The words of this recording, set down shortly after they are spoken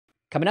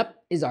Coming up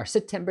is our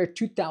September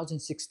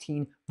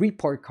 2016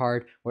 report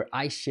card where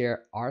I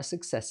share our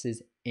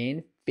successes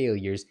and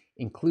failures,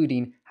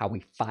 including how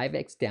we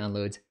 5x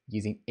downloads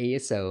using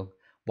ASO,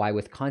 why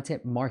with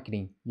content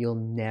marketing you'll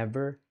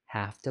never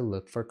have to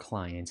look for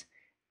clients,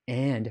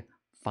 and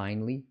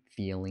finally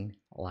feeling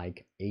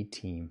like a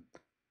team.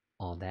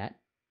 All that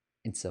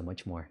and so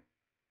much more.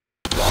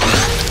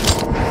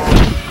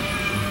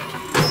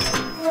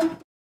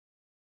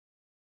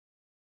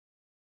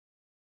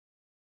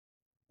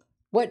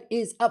 What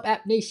is up,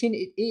 App Nation?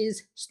 It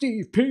is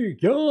Steve P.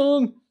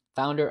 Young,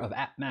 founder of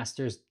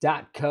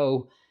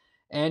appmasters.co,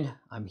 and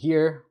I'm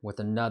here with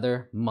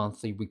another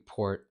monthly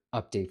report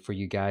update for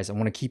you guys. I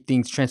want to keep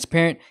things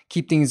transparent,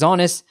 keep things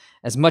honest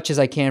as much as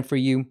I can for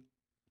you,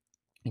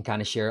 and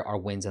kind of share our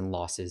wins and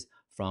losses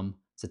from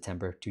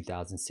September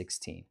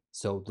 2016.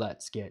 So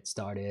let's get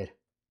started.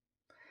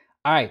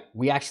 All right,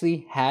 we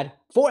actually had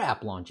 4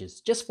 app launches,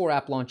 just 4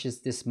 app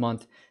launches this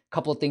month. A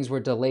couple of things were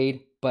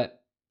delayed, but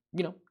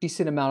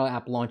decent amount of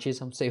app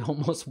launches. I'm saying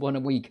almost one a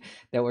week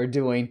that we're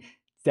doing.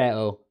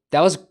 So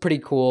that was pretty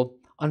cool.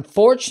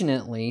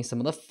 Unfortunately, some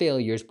of the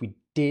failures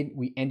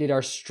we ended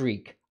our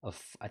streak of,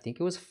 I think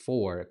it was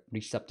 4,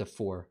 reached up to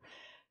 4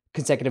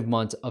 consecutive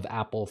months of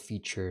Apple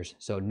features.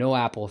 So no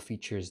Apple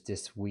features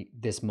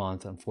this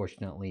month,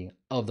 unfortunately,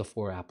 of the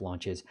 4 app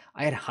launches.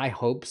 I had high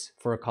hopes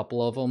for a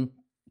couple of them,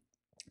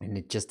 and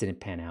it just didn't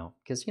pan out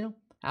because,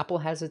 Apple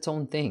has its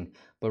own thing,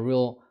 but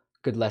real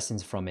good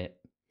lessons from it.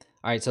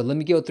 All right, so let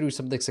me go through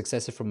some of the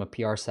successes from a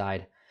PR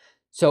side.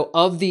 So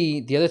of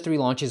the other 3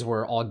 launches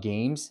were all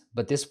games,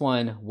 but this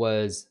one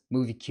was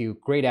Movie Queue.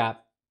 Great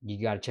app, you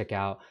got to check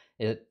out.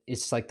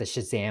 It's like the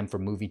Shazam for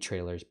movie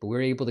trailers, but we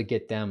were able to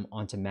get them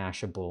onto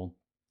Mashable,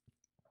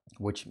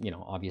 which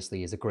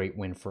obviously is a great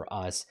win for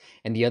us.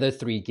 And the other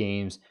 3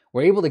 games,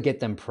 we're able to get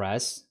them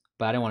press,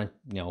 but I don't want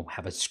to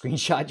have a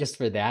screenshot just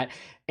for that.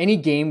 Any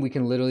game we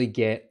can literally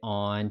get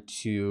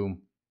onto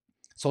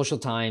Social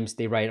Times.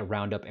 They write a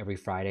roundup every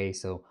Friday,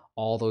 so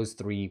all those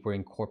 3 were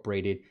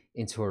incorporated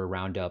into a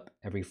roundup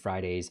every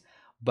Fridays.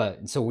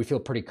 But so we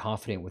feel pretty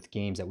confident with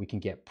games that we can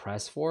get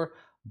press for,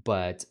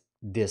 but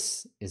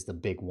this is the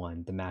big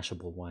one, the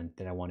Mashable one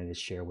that I wanted to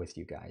share with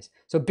you guys.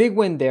 So big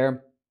win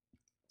there.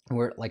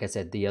 We're, like I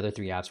said, the other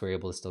 3 apps we're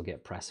able to still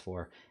get press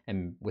for.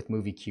 And with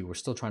Movie Queue, we're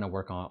still trying to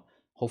work on,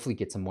 hopefully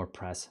get some more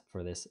press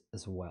for this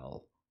as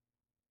well.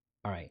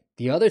 All right,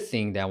 the other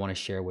thing that I want to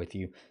share with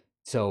you,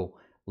 so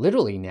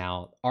literally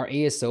now our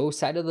ASO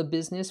side of the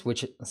business,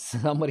 which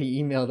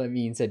somebody emailed at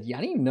me and said, yeah,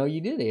 I didn't even know you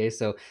did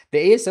ASO.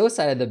 The ASO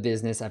side of the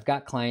business, we've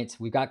got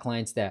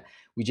clients that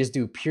we just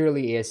do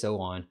purely ASO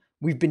on.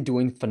 We've been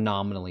doing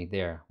phenomenally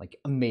there, like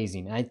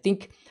amazing. And I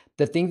think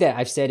the thing that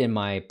I've said in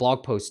my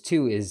blog post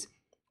too is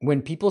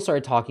when people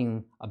started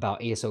talking about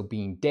ASO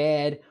being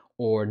dead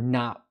or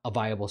not a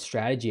viable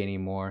strategy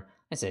anymore,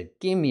 I said,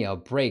 give me a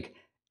break.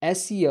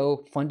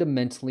 SEO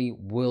fundamentally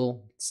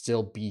will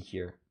still be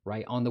here,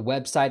 right? On the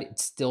website,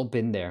 it's still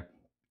been there.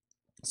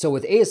 So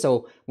with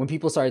ASO, when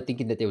people started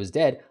thinking that it was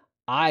dead,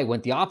 I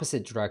went the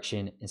opposite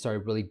direction and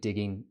started really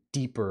digging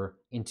deeper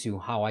into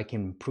how I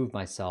can improve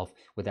myself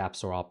with App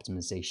Store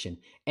optimization.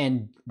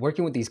 And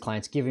working with these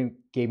clients gave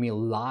me a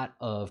lot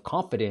of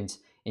confidence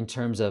in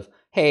terms of,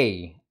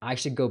 hey, I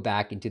should go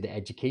back into the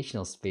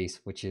educational space,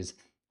 which is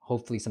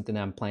hopefully something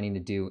that I'm planning to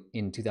do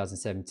in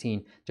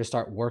 2017, to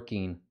start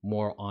working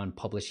more on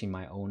publishing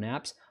my own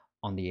apps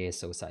on the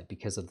ASO side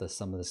because of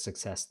some of the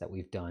success that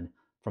we've done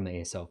from the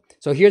ASO.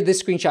 So here,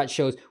 this screenshot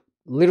shows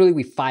literally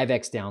we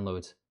 5x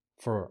downloads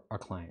for our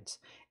clients.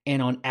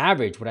 And on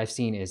average, what I've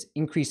seen is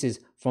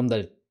increases from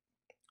the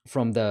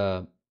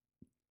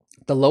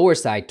lower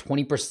side,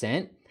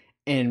 20%.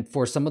 And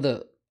for some of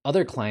the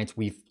other clients,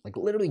 we've like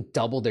literally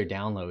doubled their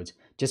downloads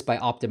just by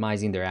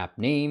optimizing their app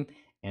name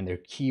and their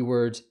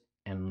keywords,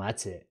 and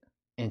that's it.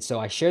 And so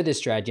I share this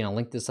strategy, and I'll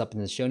link this up in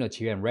the show notes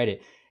here on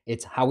Reddit.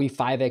 It's how we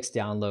 5x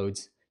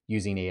downloads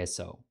using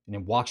ASO, and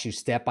it walks you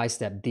step by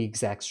step the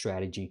exact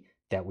strategy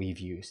that we've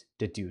used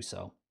to do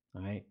so.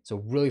 All right, so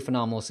really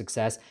phenomenal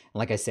success. And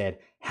like I said,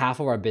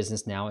 half of our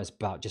business now is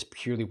about just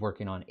purely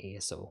working on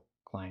ASO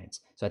clients.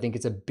 So I think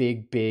it's a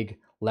big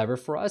lever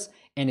for us.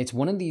 And it's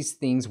one of these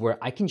things where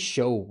I can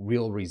show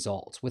real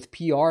results. With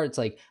PR, it's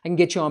like, I can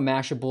get you on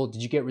Mashable.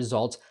 Did you get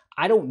results?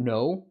 I don't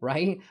know,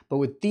 right? But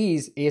with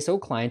these ASO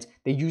clients,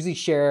 they usually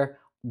share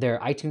their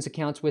iTunes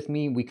accounts with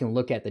me. We can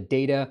look at the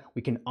data,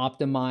 we can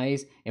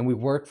optimize, and we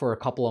work for a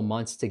couple of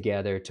months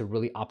together to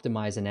really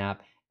optimize an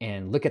app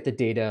and look at the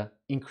data,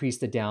 increase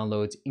the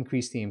downloads,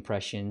 increase the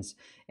impressions.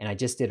 And I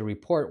just did a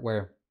report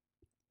where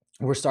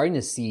we're starting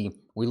to see,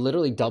 we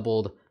literally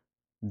doubled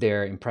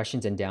their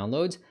impressions and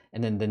downloads.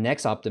 And then the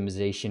next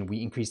optimization,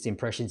 we increased the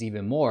impressions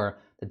even more.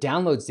 The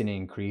downloads didn't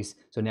increase.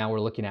 So now we're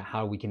looking at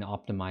how we can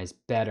optimize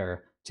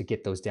better to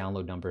get those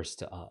download numbers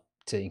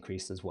to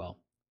increase as well.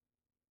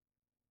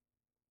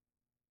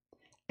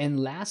 And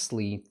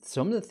lastly,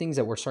 some of the things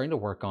that we're starting to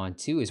work on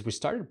too is we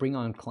started to bring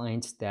on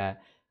clients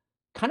that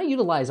kind of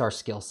utilize our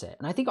skill set.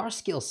 And I think our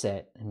skill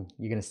set, and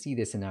you're going to see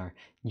this in our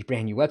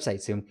brand new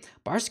website soon,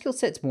 but our skill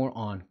set's more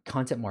on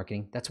content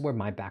marketing. That's where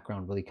my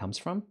background really comes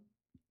from.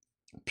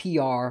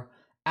 PR,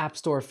 app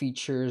store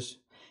features,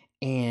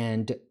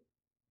 and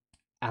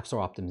app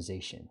store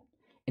optimization.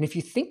 And if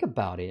you think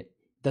about it,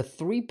 the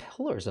three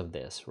pillars of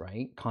this,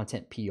 right?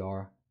 Content,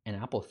 PR, and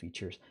Apple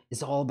features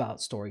is all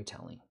about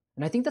storytelling.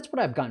 And I think that's what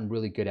I've gotten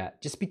really good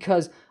at. Just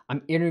because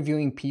I'm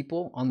interviewing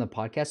people on the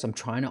podcast, I'm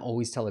trying to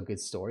always tell a good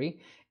story.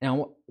 And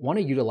I want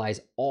to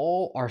utilize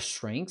all our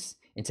strengths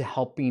into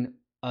helping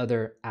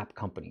other app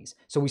companies.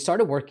 So we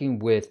started working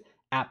with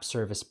app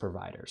service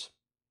providers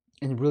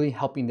and really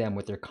helping them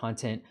with their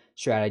content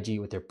strategy,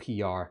 with their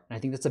PR. And I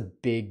think that's a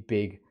big,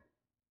 big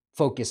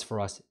focus for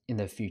us in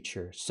the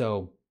future.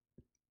 So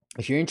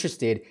if you're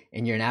interested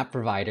and you're an app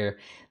provider,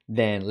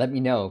 then let me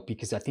know,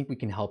 because I think we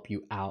can help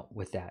you out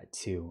with that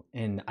too.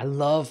 And I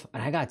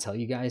gotta tell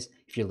you guys,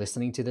 if you're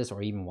listening to this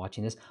or even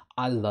watching this,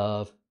 I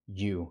love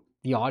you.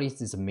 The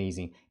audience is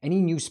amazing. Any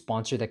new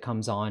sponsor that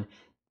comes on,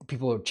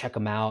 people check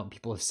them out.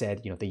 People have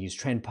said, they use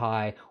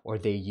TrendPie or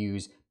they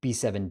use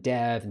B7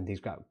 Dev and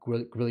they've got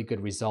really, really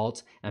good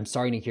results. And I'm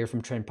starting to hear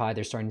from TrendPie.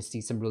 They're starting to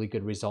see some really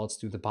good results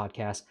through the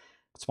podcast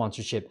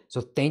sponsorship. So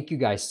thank you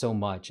guys so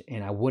much.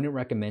 And I wouldn't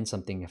recommend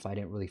something if I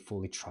didn't really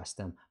fully trust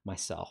them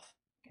myself.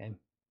 Okay.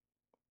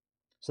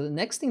 So the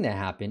next thing that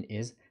happened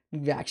is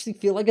we actually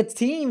feel like a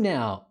team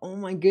now. Oh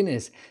my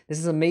goodness. This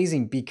is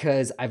amazing,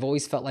 because I've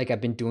always felt like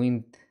I've been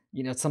doing,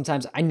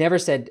 sometimes I never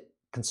said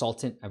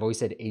consultant. I've always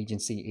said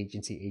agency,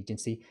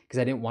 because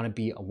I didn't want to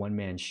be a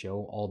one-man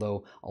show.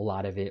 Although a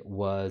lot of it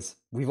was,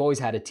 we've always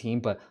had a team,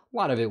 but a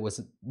lot of it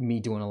was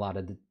me doing a lot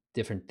of the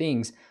different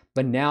things.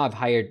 But now I've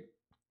hired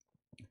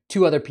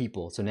 2 other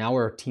people. So now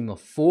we're a team of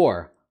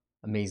 4,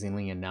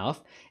 amazingly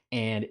enough,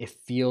 and it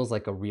feels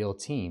like a real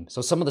team.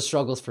 So some of the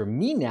struggles for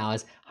me now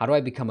is, how do I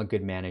become a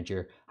good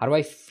manager? How do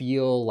I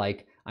feel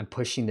like I'm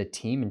pushing the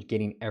team and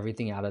getting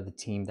everything out of the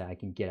team that I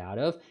can get out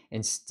of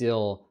and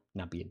still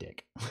not be a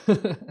dick?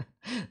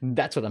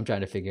 That's what I'm trying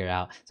to figure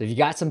out. So if you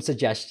got some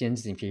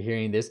suggestions, if you're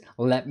hearing this,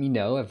 let me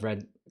know. I've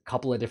read a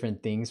couple of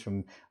different things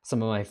from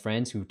some of my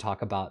friends who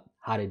talk about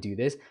how to do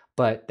this,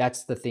 but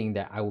that's the thing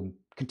that I will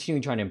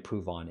continue trying to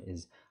improve on,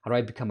 is how do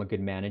I become a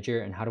good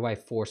manager, and how do I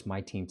force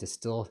my team to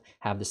still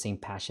have the same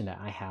passion that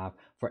I have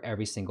for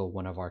every single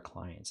one of our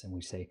clients? And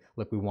we say,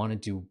 look, we want to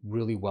do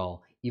really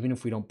well, even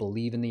if we don't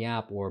believe in the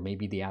app, or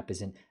maybe the app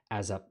isn't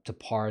as up to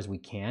par as we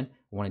can,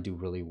 we want to do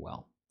really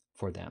well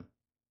for them.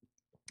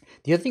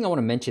 The other thing I want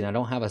to mention, I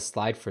don't have a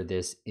slide for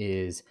this,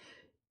 is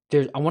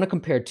I want to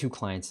compare 2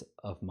 clients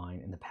of mine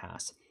in the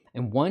past.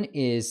 And one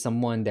is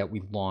someone that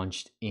we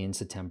launched in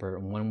September,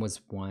 and one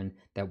was one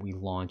that we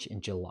launched in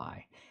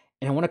July.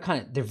 And I want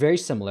to they're very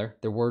similar.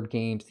 They're word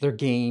games, they're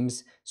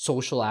games,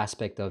 social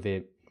aspect of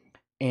it.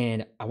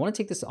 And I want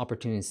to take this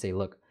opportunity to say,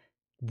 look,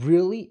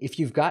 really, if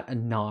you've got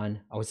I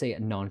would say a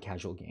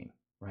non-casual game,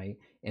 right?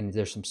 And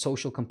there's some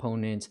social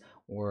components,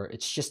 or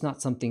it's just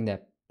not something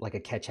that like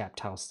a catch app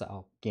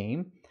style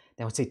game,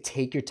 then I would say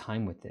take your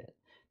time with it.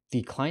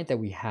 The client that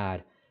we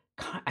had,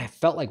 I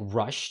felt like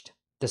rushed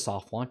the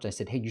soft launch. I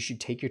said, hey, you should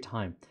take your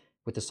time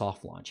with the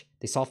soft launch.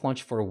 They soft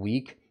launched for a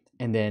week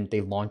and then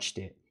they launched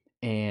it.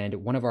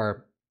 And one of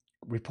our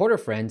reporter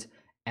friends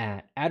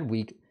at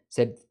Adweek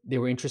said they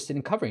were interested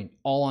in covering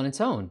all on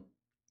its own.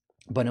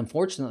 But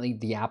unfortunately,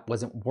 the app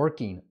wasn't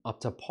working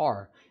up to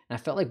par. And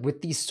I felt like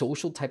with these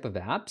social type of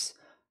apps,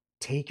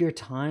 take your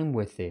time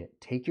with it.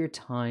 Take your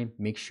time.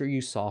 Make sure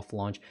you soft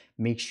launch.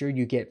 Make sure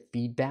you get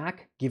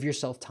feedback. Give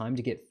yourself time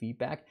to get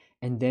feedback,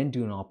 and then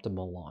do an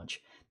optimal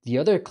launch. The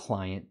other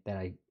client that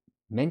I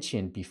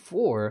mentioned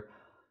before,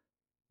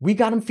 we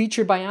got him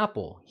featured by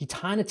Apple. He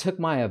kind of took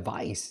my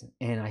advice,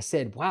 and I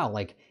said, wow,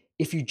 like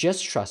if you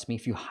just trust me,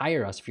 if you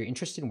hire us, if you're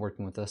interested in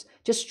working with us,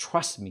 just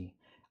trust me.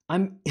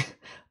 I'm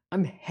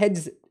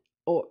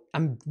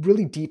I'm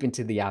really deep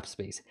into the app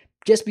space,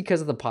 just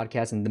because of the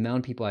podcast and the amount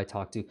of people I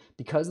talk to,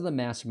 because of the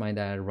mastermind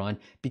that I run,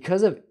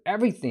 because of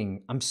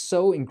everything. I'm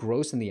so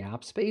engrossed in the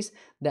app space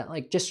that,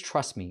 like, just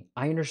trust me.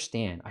 I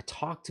understand. I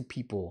talk to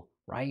people,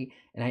 right?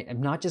 And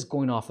I'm not just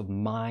going off of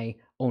my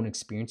own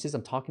experiences.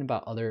 I'm talking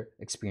about other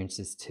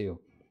experiences too.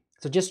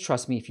 So just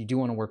trust me. If you do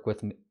want to work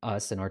with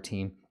us and our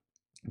team,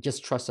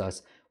 just trust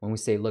us when we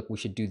say, look, we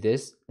should do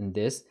this, and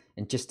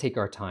just take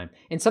our time.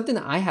 And something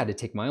that I had to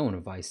take my own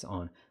advice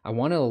on. I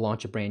wanted to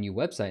launch a brand new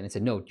website, and I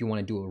said, no, do you want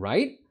to do it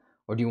right,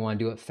 or do you want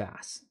to do it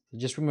fast? So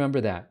just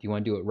remember that. Do you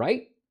want to do it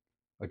right,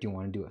 or do you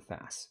want to do it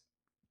fast?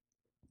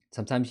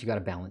 Sometimes you got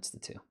to balance the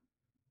two.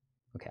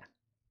 Okay.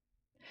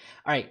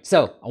 All right.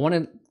 So I want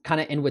to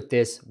kind of end with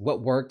this: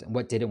 what worked and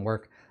what didn't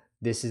work.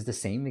 This is the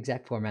same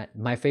exact format.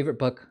 My favorite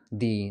book,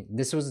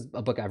 this was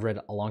a book I've read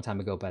a long time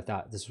ago, but I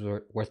thought this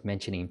was worth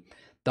mentioning.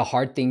 The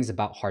Hard Things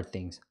About Hard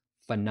Things.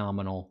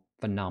 Phenomenal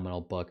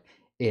book.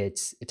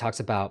 It talks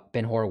about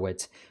Ben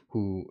Horowitz,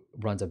 who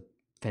runs a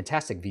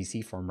fantastic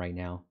VC firm right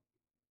now.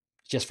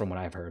 Just from what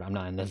I've heard, I'm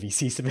not in the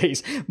VC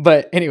space,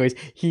 but anyways,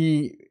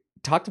 he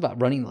talked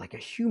about running like a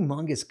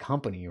humongous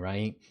company,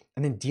 right?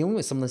 And then dealing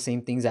with some of the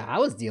same things that I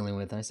was dealing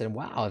with. And I said,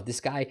 wow, if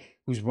this guy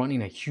who's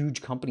running a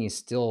huge company is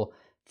still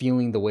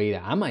feeling the way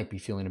that I might be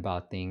feeling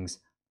about things,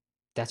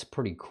 that's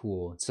pretty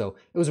cool. So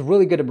it was a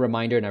really good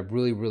reminder, and I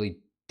really, really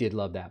did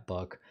love that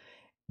book.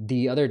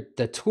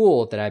 The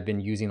tool that I've been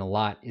using a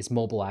lot is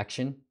Mobile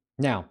Action.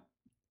 Now,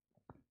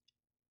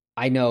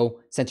 I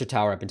know Sensor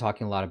Tower, I've been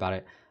talking a lot about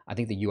it. I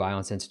think the UI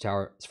on Sensor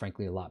Tower is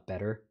frankly a lot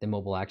better than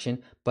Mobile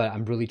Action, but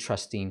I'm really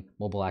trusting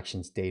Mobile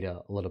Action's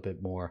data a little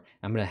bit more.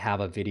 I'm gonna have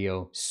a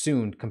video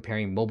soon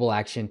comparing Mobile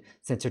Action,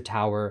 Sensor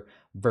Tower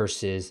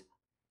versus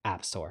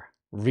App Store.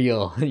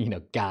 Real,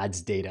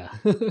 God's data.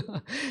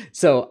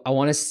 So I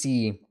wanna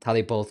see how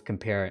they both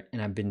compare,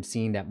 and I've been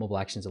seeing that Mobile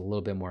Action is a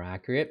little bit more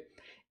accurate,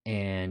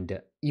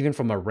 and even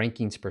from a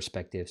rankings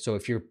perspective. So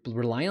if you're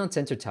relying on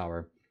Sensor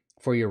Tower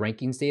for your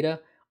rankings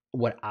data,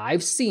 what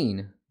I've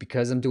seen,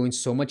 because I'm doing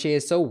so much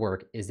ASO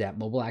work, is that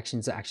Mobile Action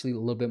is actually a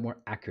little bit more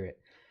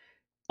accurate.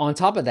 On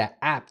top of that,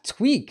 App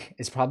Tweak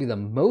is probably the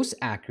most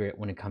accurate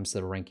when it comes to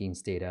the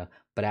rankings data.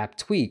 But App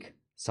Tweak,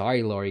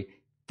 sorry, Lori,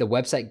 the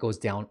website goes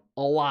down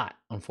a lot,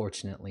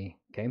 unfortunately.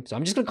 Okay, so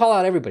I'm just gonna call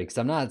out everybody because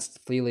I'm not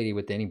affiliated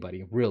with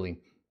anybody, really.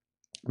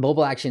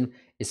 Mobile Action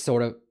is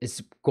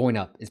going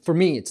up. For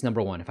me, it's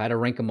number one. If I had to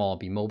rank them all,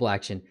 it'd be Mobile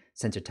Action,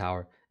 Sensor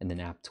Tower, and then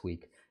App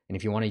Tweak. And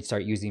if you want to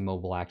start using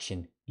Mobile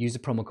Action, use the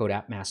promo code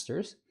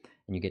AppMasters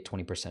and you get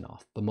 20%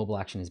 off. But Mobile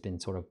Action has been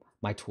sort of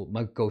my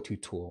go-to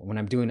tool. When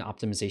I'm doing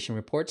optimization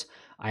reports,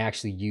 I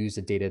actually use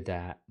the data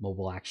that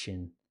Mobile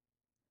Action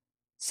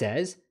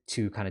says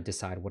to kind of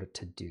decide what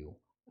to do.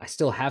 I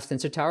still have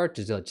Sensor Tower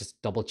to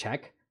just double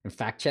check and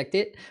fact checked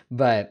it,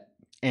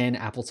 and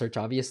Apple Search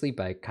obviously,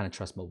 but I kind of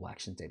trust Mobile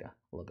Action data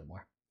a little bit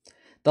more.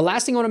 The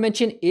last thing I want to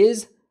mention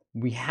is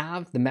we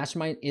have the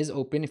mastermind is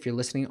open. If you're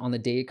listening on the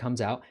day it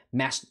comes out,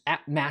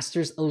 App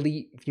Masters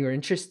Elite. If you're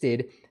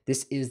interested,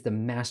 this is the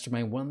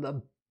mastermind. One of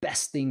the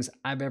best things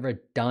I've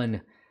ever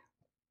done,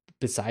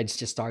 besides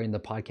just starting the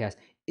podcast,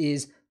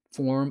 is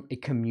form a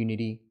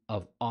community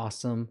of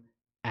awesome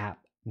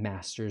App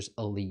Masters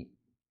Elite.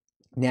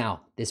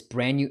 Now, this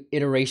brand new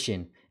iteration,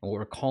 and what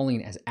we're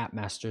calling as App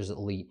Masters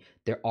Elite,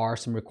 there are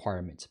some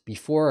requirements.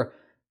 Before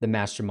the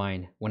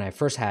mastermind, when I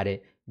first had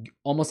it,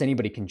 almost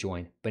anybody can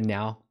join, but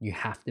now you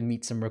have to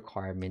meet some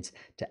requirements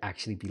to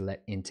actually be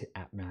let into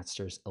App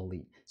Masters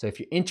Elite. So if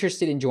you're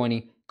interested in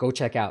joining, go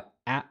check out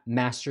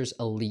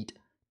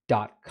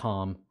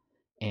appmasterselite.com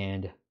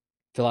and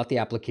fill out the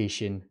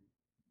application.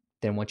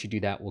 Then once you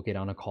do that, we'll get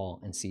on a call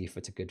and see if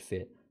it's a good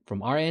fit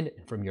from our end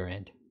and from your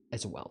end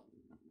as well.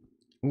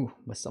 Ooh,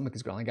 my stomach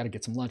is growling. I got to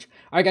get some lunch.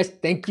 All right, guys,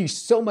 thank you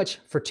so much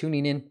for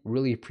tuning in.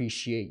 Really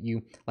appreciate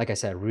you. Like I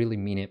said, I really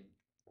mean it.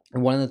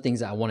 And one of the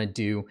things that I want to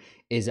do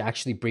is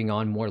actually bring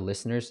on more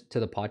listeners to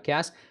the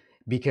podcast,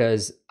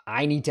 because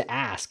I need to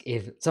ask.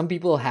 If some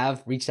people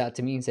have reached out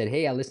to me and said,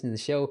 hey, I listened to the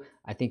show,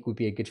 I think would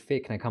be a good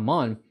fit. Can I come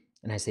on?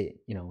 And I say,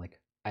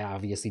 I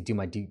obviously do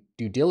my due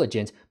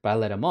diligence, but I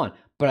let them on.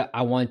 But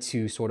I want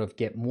to sort of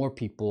get more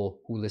people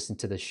who listen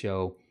to the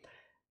show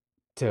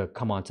to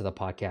come onto the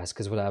podcast,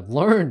 because what I've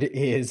learned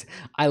is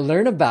I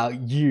learn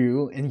about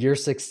you and your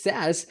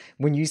success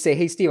when you say,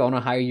 hey, Steve, I want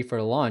to hire you for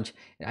a launch.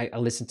 And I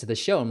listen to the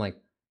show. I'm like,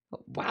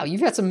 wow,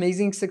 you've had some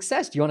amazing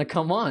success. Do you want to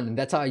come on? And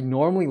that's how I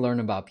normally learn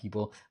about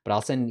people, but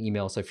I'll send an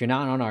email. So if you're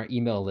not on our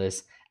email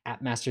list,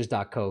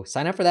 appmasters.co,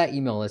 sign up for that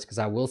email list, because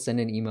I will send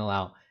an email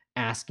out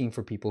asking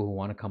for people who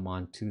want to come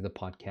on to the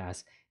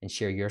podcast and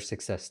share your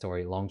success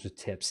story along with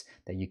tips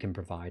that you can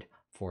provide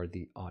for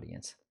the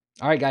audience.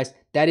 All right, guys,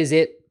 that is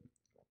it.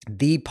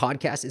 The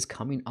podcast is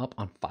coming up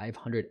on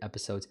 500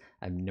 episodes.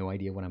 I have no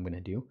idea what I'm going to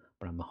do,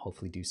 but I'm going to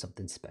hopefully do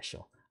something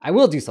special. I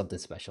will do something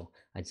special.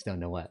 I just don't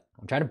know what.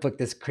 I'm trying to book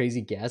this crazy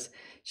guest.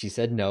 She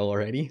said no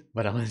already,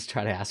 but I'm going to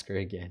try to ask her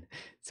again.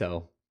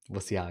 So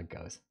we'll see how it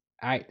goes.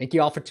 All right. Thank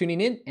you all for tuning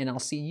in, and I'll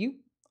see you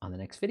on the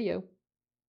next video.